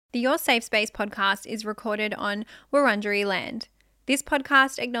The Your Safe Space podcast is recorded on Wurundjeri land. This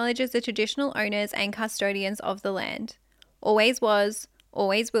podcast acknowledges the traditional owners and custodians of the land. Always was,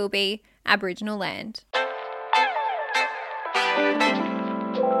 always will be Aboriginal land.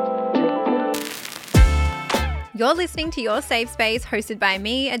 You're listening to Your Safe Space, hosted by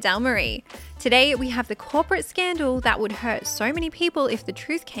me, Adele Marie. Today, we have the corporate scandal that would hurt so many people if the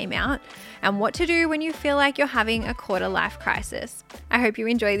truth came out, and what to do when you feel like you're having a quarter-life crisis. I hope you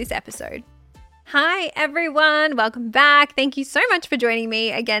enjoy this episode. Hi, everyone. Welcome back. Thank you so much for joining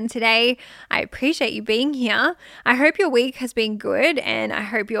me again today. I appreciate you being here. I hope your week has been good, and I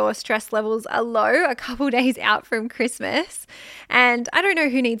hope your stress levels are low a couple days out from Christmas. And I don't know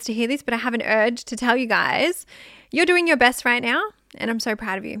who needs to hear this, but I have an urge to tell you guys, you're doing your best right now, and I'm so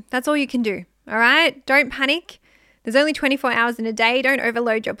proud of you. That's all you can do. All right? Don't panic. There's only 24 hours in a day. Don't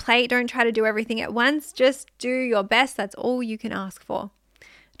overload your plate. Don't try to do everything at once. Just do your best. That's all you can ask for.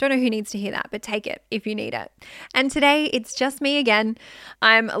 Don't know who needs to hear that, but take it if you need it. And today, it's just me again.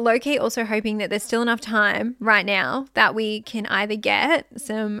 I'm low-key also hoping that there's still enough time right now that we can either get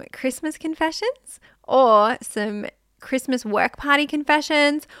some Christmas confessions or some Christmas work party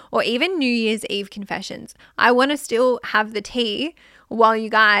confessions or even New Year's Eve confessions. I want to still have the tea while you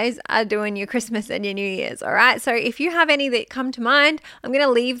guys are doing your Christmas and your New Year's, all right? So if you have any that come to mind, I'm going to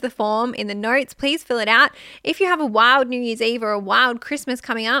leave the form in the notes. Please fill it out. If you have a wild New Year's Eve or a wild Christmas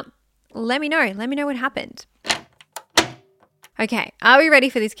coming up, let me know. Let me know what happened. Okay, are we ready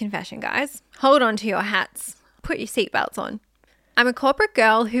for this confession, guys? Hold on to your hats. Put your seatbelts on. I'm a corporate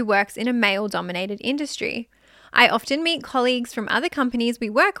girl who works in a male-dominated industry. I often meet colleagues from other companies we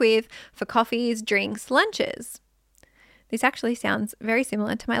work with for coffees, drinks, lunches. This actually sounds very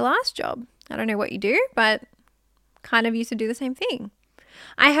similar to my last job. I don't know what you do, but kind of used to do the same thing.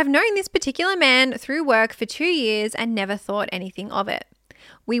 I have known this particular man through work for 2 years and never thought anything of it.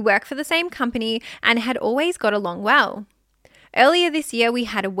 We work for the same company and had always got along well. Earlier this year, we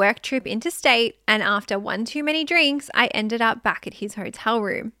had a work trip interstate, and after one too many drinks, I ended up back at his hotel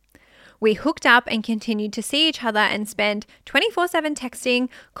room. We hooked up and continued to see each other and spend 24/7 texting,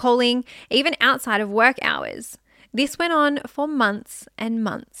 calling, even outside of work hours. This went on for months and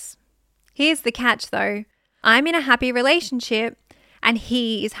months. Here's the catch though. I'm in a happy relationship and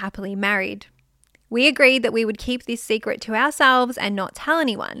he is happily married. We agreed that we would keep this secret to ourselves and not tell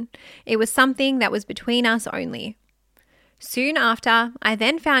anyone. It was something that was between us only. Soon after, I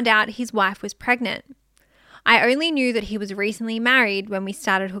then found out his wife was pregnant. I only knew that he was recently married when we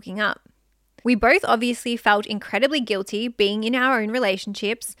started hooking up. We both obviously felt incredibly guilty being in our own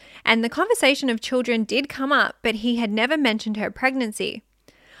relationships, and the conversation of children did come up, but he had never mentioned her pregnancy.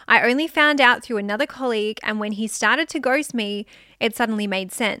 I only found out through another colleague, and when he started to ghost me, it suddenly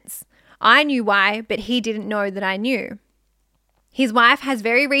made sense. I knew why, but he didn't know that I knew. His wife has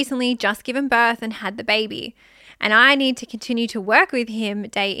very recently just given birth and had the baby, and I need to continue to work with him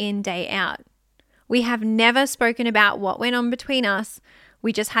day in, day out. We have never spoken about what went on between us.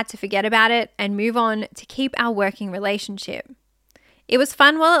 We just had to forget about it and move on to keep our working relationship. It was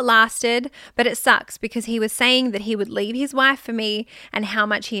fun while it lasted, but it sucks because he was saying that he would leave his wife for me and how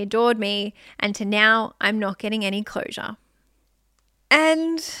much he adored me, and to now I'm not getting any closure.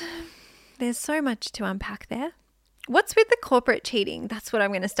 And there's so much to unpack there. What's with the corporate cheating? That's what I'm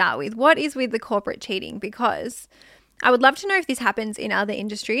going to start with. What is with the corporate cheating? Because I would love to know if this happens in other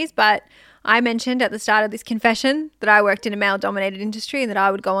industries, but I mentioned at the start of this confession that I worked in a male-dominated industry and that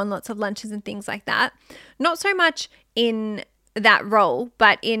I would go on lots of lunches and things like that. Not so much in that role,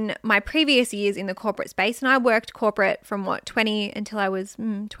 but in my previous years in the corporate space. And I worked corporate from 20 until I was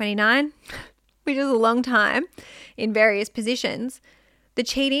 29, which is a long time in various positions. The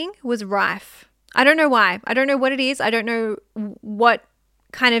cheating was rife. I don't know why. I don't know what it is. I don't know what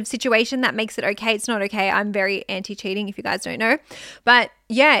kind of situation that makes it okay. It's not okay. I'm very anti-cheating if you guys don't know. But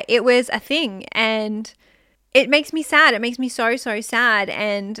yeah, it was a thing and it makes me sad. It makes me so, so sad.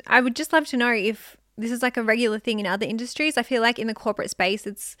 And I would just love to know if this is like a regular thing in other industries. I feel like in the corporate space,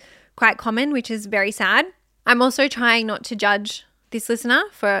 it's quite common, which is very sad. I'm also trying not to judge this listener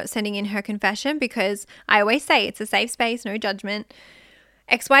for sending in her confession because I always say it's a safe space, no judgment,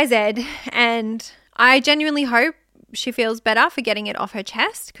 XYZ. And I genuinely hope she feels better for getting it off her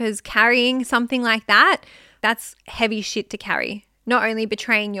chest because carrying something like that, that's heavy shit to carry. Not only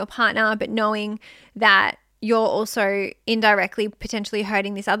betraying your partner, but knowing that you're also indirectly potentially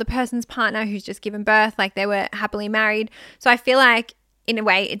hurting this other person's partner who's just given birth, like they were happily married. So I feel like in a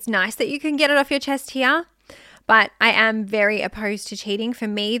way it's nice that you can get it off your chest here, but I am very opposed to cheating. For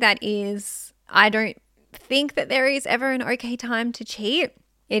me, that is, I don't think that there is ever an okay time to cheat.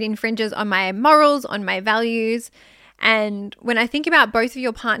 It infringes on my morals, on my values, And when I think about both of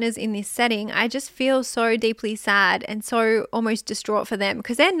your partners in this setting, I just feel so deeply sad and so almost distraught for them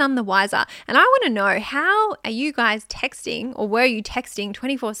because they're none the wiser. And I want to know, how are you guys texting, or were you texting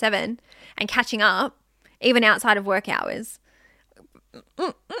 24/7 and catching up even outside of work hours?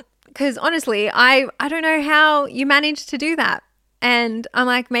 Because honestly, I don't know how you managed to do that. And I'm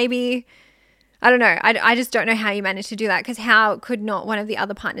like, maybe, I don't know. I just don't know how you managed to do that, because how could not one of the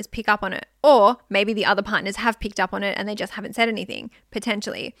other partners pick up on it? Or maybe the other partners have picked up on it and they just haven't said anything,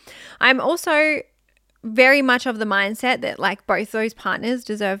 potentially. I'm also very much of the mindset that like both those partners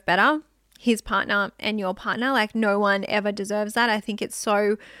deserve better, his partner and your partner. Like no one ever deserves that. I think it's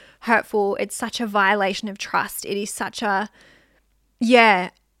so hurtful. It's such a violation of trust. It is such a,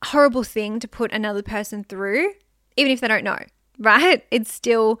 horrible thing to put another person through, even if they don't know, right? It's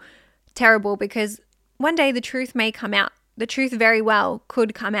still terrible because one day the truth may come out. The truth very well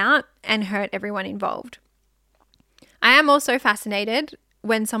could come out and hurt everyone involved. I am also fascinated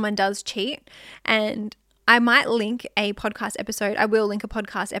when someone does cheat, and I might link a podcast episode. I will link a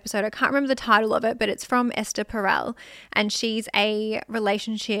podcast episode. I can't remember the title of it, but it's from Esther Perel, and she's a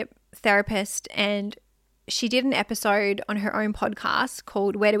relationship therapist, and she did an episode on her own podcast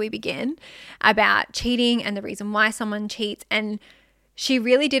called Where Do We Begin about cheating and the reason why someone cheats. And she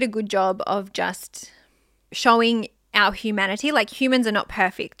really did a good job of just showing our humanity. Like humans are not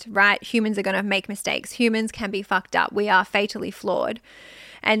perfect, right? Humans are going to make mistakes. Humans can be fucked up. We are fatally flawed.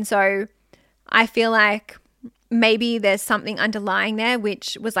 And so I feel like maybe there's something underlying there,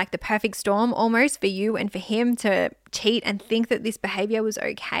 which was like the perfect storm almost for you and for him to cheat and think that this behavior was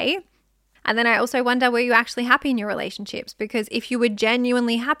okay. And then I also wonder, were you actually happy in your relationships? Because if you were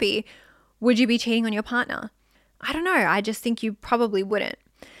genuinely happy, would you be cheating on your partner? I don't know. I just think you probably wouldn't.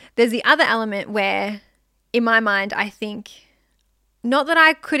 There's the other element where, in my mind, I think, not that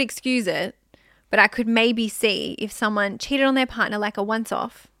I could excuse it, but I could maybe see if someone cheated on their partner like a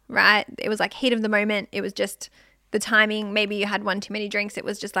once-off, right? It was like heat of the moment. It was just the timing. Maybe you had one too many drinks. It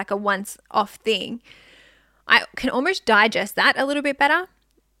was just like a once-off thing. I can almost digest that a little bit better,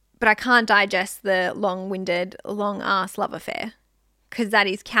 but I can't digest the long-winded, long-ass love affair, because that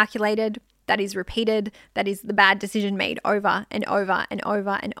is calculated, that is repeated, that is the bad decision made over and over and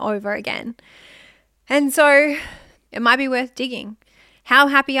over and over again. And so it might be worth digging. How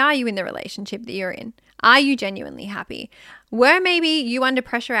happy are you in the relationship that you're in? Are you genuinely happy? Were maybe you under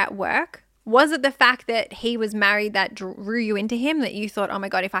pressure at work? Was it the fact that he was married that drew you into him, that you thought, oh my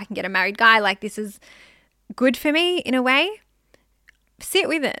God, if I can get a married guy, like this is good for me in a way? Sit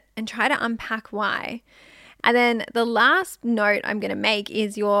with it and try to unpack why. And then the last note I'm going to make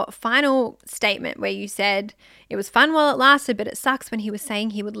is your final statement where you said, it was fun while it lasted, but it sucks when he was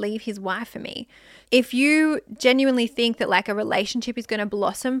saying he would leave his wife for me. If you genuinely think that like a relationship is going to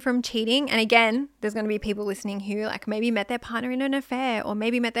blossom from cheating, and again, there's going to be people listening who like maybe met their partner in an affair or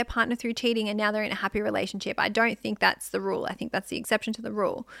maybe met their partner through cheating and now they're in a happy relationship. I don't think that's the rule. I think that's the exception to the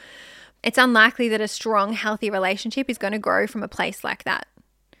rule. It's unlikely that a strong, healthy relationship is going to grow from a place like that.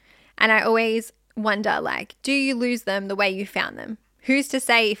 And I always wonder, like, do you lose them the way you found them? Who's to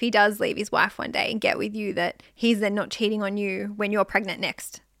say if he does leave his wife one day and get with you that he's then not cheating on you when you're pregnant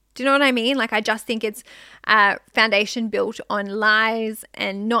next? Do you know what I mean? Like, I just think it's a foundation built on lies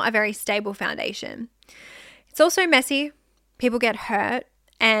and not a very stable foundation. It's also messy. People get hurt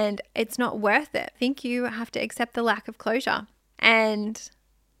and it's not worth it. I think you have to accept the lack of closure and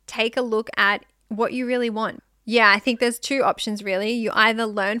take a look at what you really want. Yeah, I think there's two options really. You either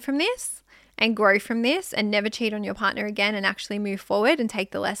learn from this and grow from this and never cheat on your partner again and actually move forward and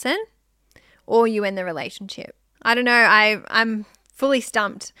take the lesson, or you end the relationship. I don't know. I'm fully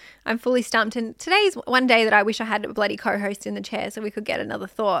stumped. I'm fully stumped. And today's one day that I wish I had a bloody co-host in the chair so we could get another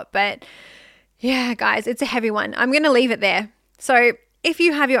thought. But yeah, guys, it's a heavy one. I'm going to leave it there. So if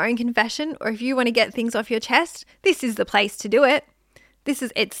you have your own confession or if you want to get things off your chest, this is the place to do it.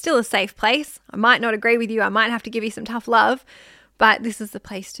 It's still a safe place. I might not agree with you. I might have to give you some tough love, but this is the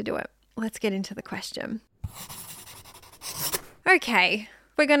place to do it. Let's get into the question. Okay,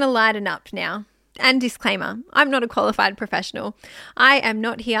 we're going to lighten up now. And disclaimer, I'm not a qualified professional. I am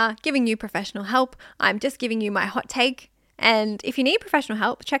not here giving you professional help. I'm just giving you my hot take. And if you need professional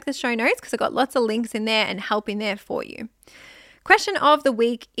help, check the show notes because I've got lots of links in there and help in there for you. Question of the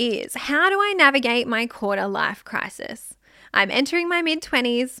week is, how do I navigate my quarter life crisis? I'm entering my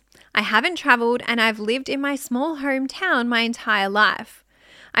mid-20s, I haven't traveled, and I've lived in my small hometown my entire life.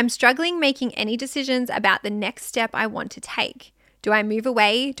 I'm struggling making any decisions about the next step I want to take. Do I move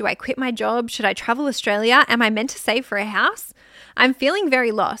away? Do I quit my job? Should I travel Australia? Am I meant to save for a house? I'm feeling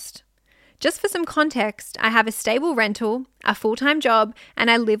very lost. Just for some context, I have a stable rental, a full-time job,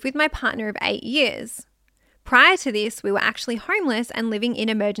 and I live with my partner of 8 years. Prior to this, we were actually homeless and living in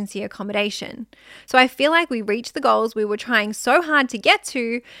emergency accommodation. So I feel like we reached the goals we were trying so hard to get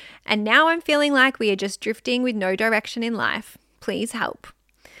to, and now I'm feeling like we are just drifting with no direction in life. Please help.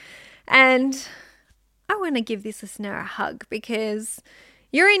 And I want to give this listener a hug because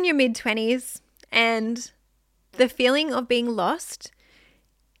you're in your mid-20s and the feeling of being lost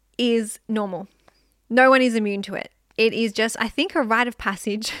is normal. No one is immune to it. It is just, I think, a rite of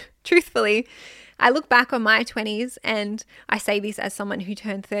passage, truthfully. I look back on my 20s and I say this as someone who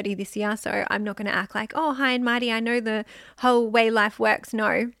turned 30 this year, so I'm not going to act like, oh, hi and mighty, I know the whole way life works.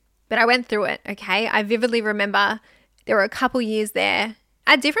 No, but I went through it, okay? I vividly remember there were a couple years there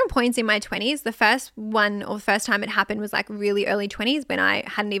at different points in my 20s. The first time it happened was like really early 20s when I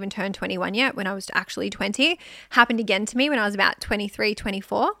hadn't even turned 21 yet, when I was actually 20. Happened again to me when I was about 23,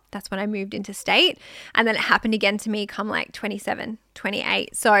 24. That's when I moved into state. And then it happened again to me come like 27,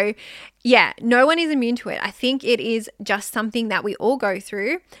 28. So yeah, no one is immune to it. I think it is just something that we all go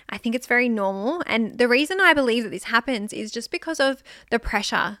through. I think it's very normal. And the reason I believe that this happens is just because of the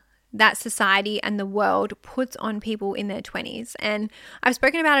pressure that society and the world puts on people in their 20s. And I've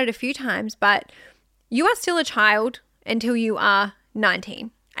spoken about it a few times, but you are still a child until you are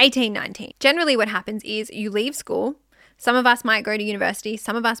 18, 19. Generally what happens is you leave school. Some of us might go to university.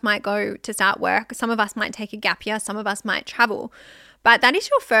 Some of us might go to start work. Some of us might take a gap year. Some of us might travel. But that is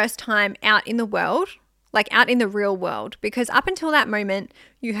your first time out in the world, like out in the real world, because up until that moment,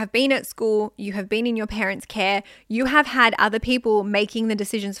 you have been at school, you have been in your parents' care, you have had other people making the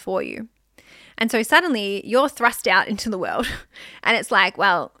decisions for you. And so suddenly you're thrust out into the world and it's like,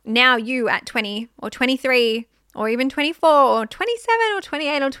 well, now you at 20 or 23 or even 24 or 27 or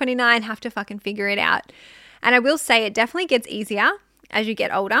 28 or 29 have to fucking figure it out. And I will say it definitely gets easier as you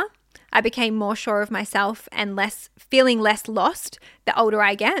get older. I became more sure of myself and feeling less lost the older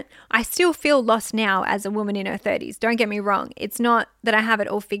I get. I still feel lost now as a woman in her 30s. Don't get me wrong. It's not that I have it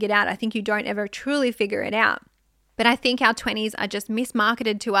all figured out. I think you don't ever truly figure it out. But I think our 20s are just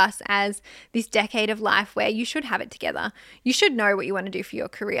mismarketed to us as this decade of life where you should have it together. You should know what you want to do for your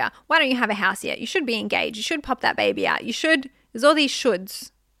career. Why don't you have a house yet? You should be engaged. You should pop that baby out. There's all these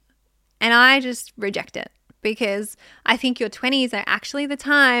shoulds. And I just reject it. Because I think your 20s are actually the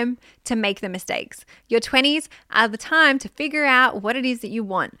time to make the mistakes. Your 20s are the time to figure out what it is that you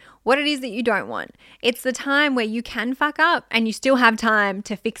want, what it is that you don't want. It's the time where you can fuck up and you still have time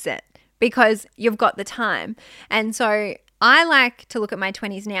to fix it because you've got the time. And so I like to look at my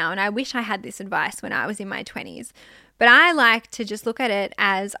 20s now, and I wish I had this advice when I was in my 20s, but I like to just look at it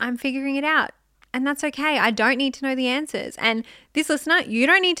as I'm figuring it out. And that's okay. I don't need to know the answers. And this listener, you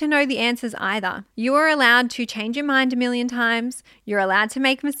don't need to know the answers either. You are allowed to change your mind a million times. You're allowed to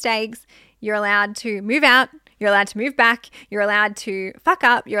make mistakes. You're allowed to move out. You're allowed to move back. You're allowed to fuck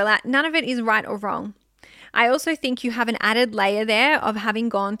up. None of it is right or wrong. I also think you have an added layer there of having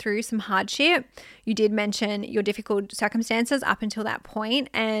gone through some hardship. You did mention your difficult circumstances up until that point.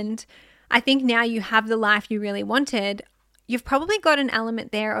 And I think now you have the life you really wanted. You've probably got an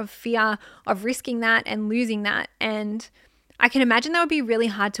element there of fear of risking that and losing that. And I can imagine that would be really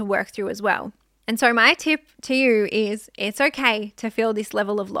hard to work through as well. And so my tip to you is it's okay to feel this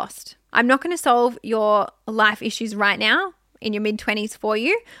level of lost. I'm not going to solve your life issues right now in your mid-20s for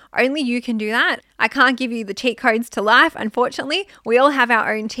you. Only you can do that. I can't give you the cheat codes to life, unfortunately. We all have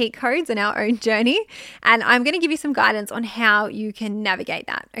our own cheat codes and our own journey. And I'm going to give you some guidance on how you can navigate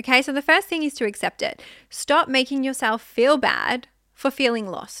that. Okay, so the first thing is to accept it. Stop making yourself feel bad for feeling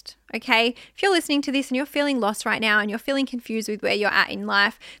lost. Okay, if you're listening to this and you're feeling lost right now and you're feeling confused with where you're at in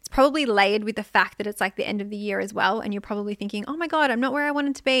life, it's probably layered with the fact that it's like the end of the year as well. And you're probably thinking, oh my God, I'm not where I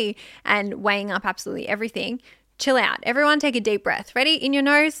wanted to be, and weighing up absolutely everything. Chill out. Everyone take a deep breath. Ready? In your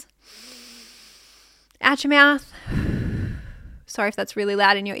nose, out your mouth. Sorry if that's really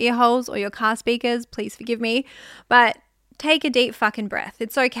loud in your ear holes or your car speakers. Please forgive me. But take a deep fucking breath.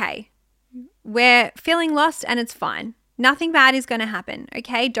 It's okay. We're feeling lost and it's fine. Nothing bad is going to happen.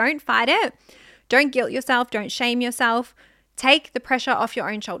 Okay? Don't fight it. Don't guilt yourself. Don't shame yourself. Take the pressure off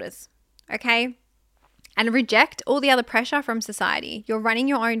your own shoulders. Okay? And reject all the other pressure from society. You're running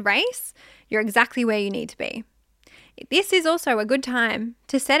your own race. You're exactly where you need to be. This is also a good time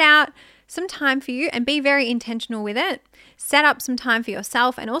to set out some time for you and be very intentional with it. Set up some time for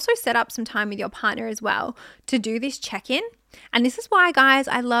yourself and also set up some time with your partner as well to do this check-in. And this is why, guys,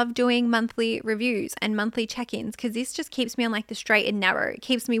 I love doing monthly reviews and monthly check-ins, because this just keeps me on like the straight and narrow. It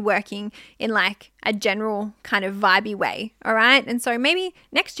keeps me working in like a general kind of vibey way. All right. And so maybe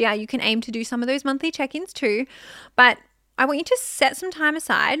next year you can aim to do some of those monthly check-ins too. But I want you to set some time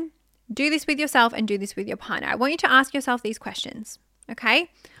aside. Do this with yourself and do this with your partner. I want you to ask yourself these questions, okay?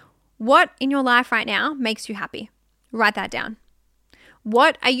 What in your life right now makes you happy? Write that down.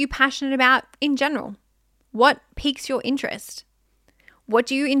 What are you passionate about in general? What piques your interest? What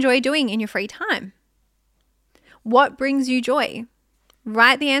do you enjoy doing in your free time? What brings you joy?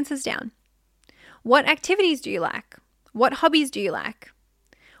 Write the answers down. What activities do you like? What hobbies do you like?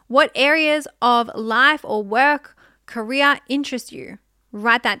 What areas of life or work, career interest you?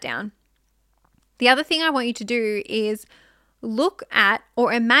 Write that down. The other thing I want you to do is look at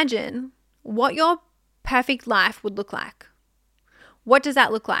or imagine what your perfect life would look like. What does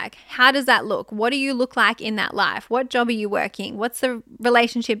that look like? How does that look? What do you look like in that life? What job are you working? What's the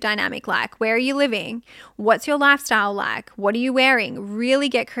relationship dynamic like? Where are you living? What's your lifestyle like? What are you wearing? Really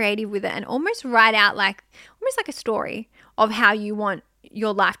get creative with it and almost write out almost like a story of how you want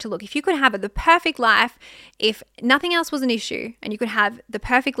your life to look. If you could have the perfect life, if nothing else was an issue and you could have the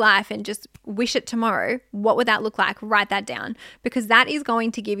perfect life and just wish it tomorrow, what would that look like? Write that down, because that is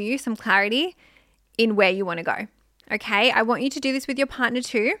going to give you some clarity in where you want to go. Okay, I want you to do this with your partner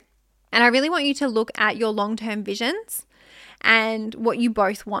too. And I really want you to look at your long-term visions and what you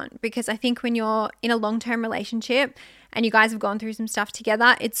both want, because I think when you're in a long-term relationship and you guys have gone through some stuff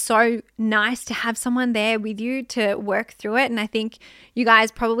together, it's so nice to have someone there with you to work through it. And I think you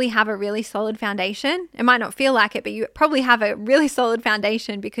guys probably have a really solid foundation. It might not feel like it, but you probably have a really solid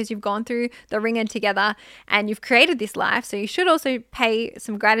foundation because you've gone through the ringer together and you've created this life. So you should also pay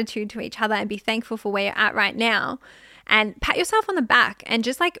some gratitude to each other and be thankful for where you're at right now, and pat yourself on the back and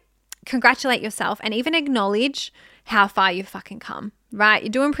just congratulate yourself and even acknowledge how far you've fucking come, right?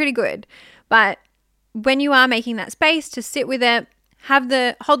 You're doing pretty good. But when you are making that space to sit with it,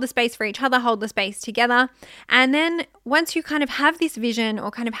 hold the space for each other, hold the space together. And then once you kind of have this vision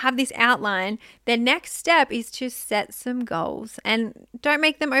or kind of have this outline, the next step is to set some goals, and don't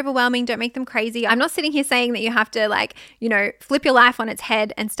make them overwhelming. Don't make them crazy. I'm not sitting here saying that you have to flip your life on its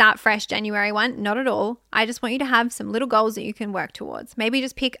head and start fresh January 1. Not at all. I just want you to have some little goals that you can work towards. Maybe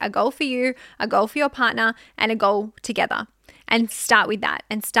just pick a goal for you, a goal for your partner, and a goal together, and start with that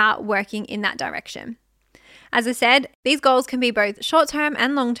and start working in that direction. As I said, these goals can be both short-term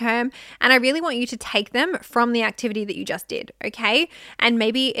and long-term, and I really want you to take them from the activity that you just did, okay? And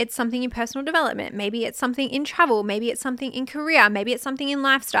maybe it's something in personal development, maybe it's something in travel, maybe it's something in career, maybe it's something in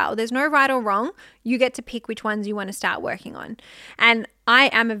lifestyle. There's no right or wrong. You get to pick which ones you want to start working on. And I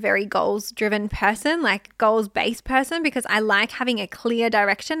am a very goals-driven person, goals-based person, because I like having a clear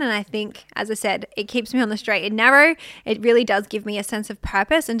direction. And I think, as I said, it keeps me on the straight and narrow. It really does give me a sense of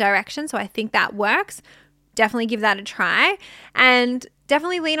purpose and direction. So I think that works. Definitely give that a try, and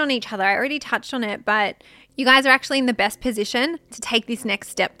definitely lean on each other. I already touched on it, but you guys are actually in the best position to take this next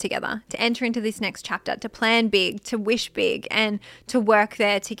step together, to enter into this next chapter, to plan big, to wish big, and to work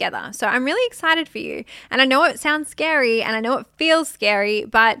there together. So I'm really excited for you. And I know it sounds scary and I know it feels scary,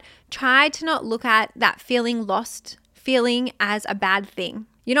 but try to not look at that lost feeling as a bad thing.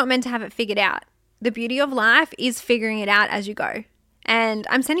 You're not meant to have it figured out. The beauty of life is figuring it out as you go. And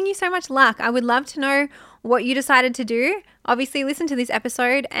I'm sending you so much luck. I would love to know what you decided to do. Obviously, listen to this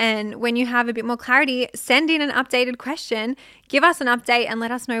episode, and when you have a bit more clarity, send in an updated question. Give us an update and let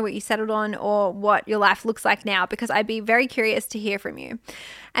us know what you settled on or what your life looks like now, because I'd be very curious to hear from you.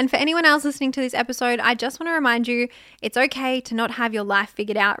 And for anyone else listening to this episode, I just want to remind you, it's okay to not have your life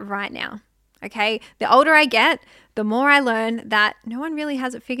figured out right now. Okay, the older I get, the more I learn that no one really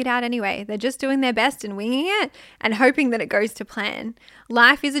has it figured out anyway. They're just doing their best and winging it and hoping that it goes to plan.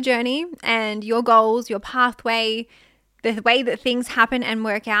 Life is a journey, and your goals, your pathway, the way that things happen and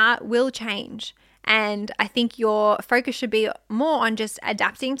work out will change. And I think your focus should be more on just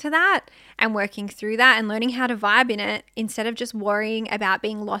adapting to that and working through that and learning how to vibe in it, instead of just worrying about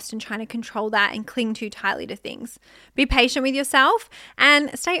being lost and trying to control that and cling too tightly to things. Be patient with yourself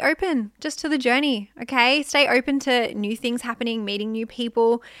and stay open just to the journey, okay? Stay open to new things happening, meeting new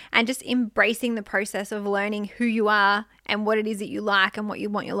people, and just embracing the process of learning who you are and what it is that you like and what you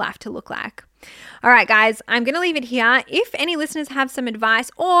want your life to look like. All right, guys, I'm going to leave it here. If any listeners have some advice,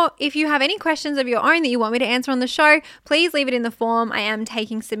 or if you have any questions of your own that you want me to answer on the show, please leave it in the form. I am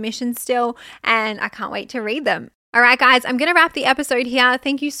taking submissions still, and I can't wait to read them. All right, guys, I'm going to wrap the episode here.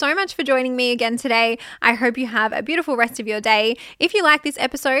 Thank you so much for joining me again today. I hope you have a beautiful rest of your day. If you like this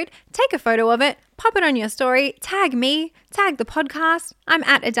episode, take a photo of it, pop it on your story, tag me, tag the podcast. I'm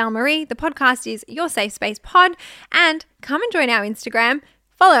at Adele Marie. The podcast is Your Safe Space Pod, and come and join our Instagram.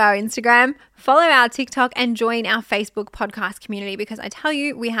 Follow our Instagram, follow our TikTok, and join our Facebook podcast community, because I tell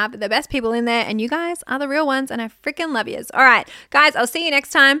you, we have the best people in there, and you guys are the real ones, and I freaking love yous. All right, guys, I'll see you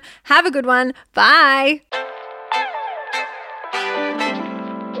next time. Have a good one. Bye.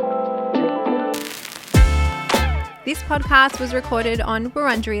 This podcast was recorded on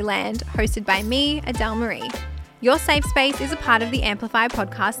Wurundjeri land, hosted by me, Adele Marie. Your Safe Space is a part of the Amplify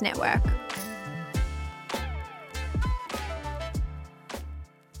Podcast Network.